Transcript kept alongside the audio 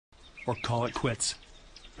or call it quits.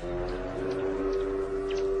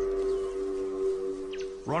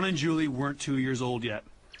 Ron and Julie weren't 2 years old yet,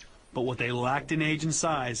 but what they lacked in age and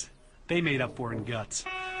size, they made up for in guts.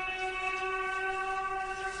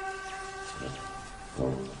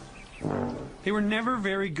 They were never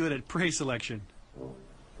very good at prey selection.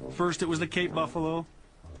 First it was the Cape buffalo,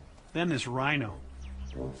 then this rhino.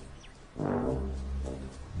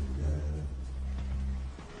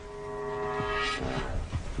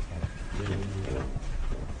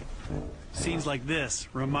 Scenes like this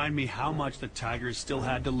remind me how much the tigers still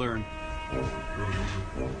had to learn.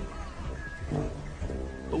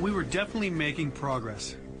 But we were definitely making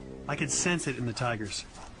progress. I could sense it in the tigers.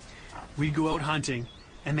 We'd go out hunting,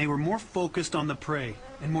 and they were more focused on the prey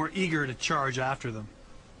and more eager to charge after them.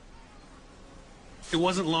 It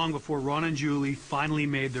wasn't long before Ron and Julie finally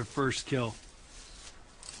made their first kill.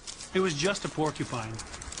 It was just a porcupine,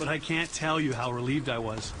 but I can't tell you how relieved I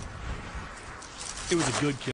was. It was a good kill.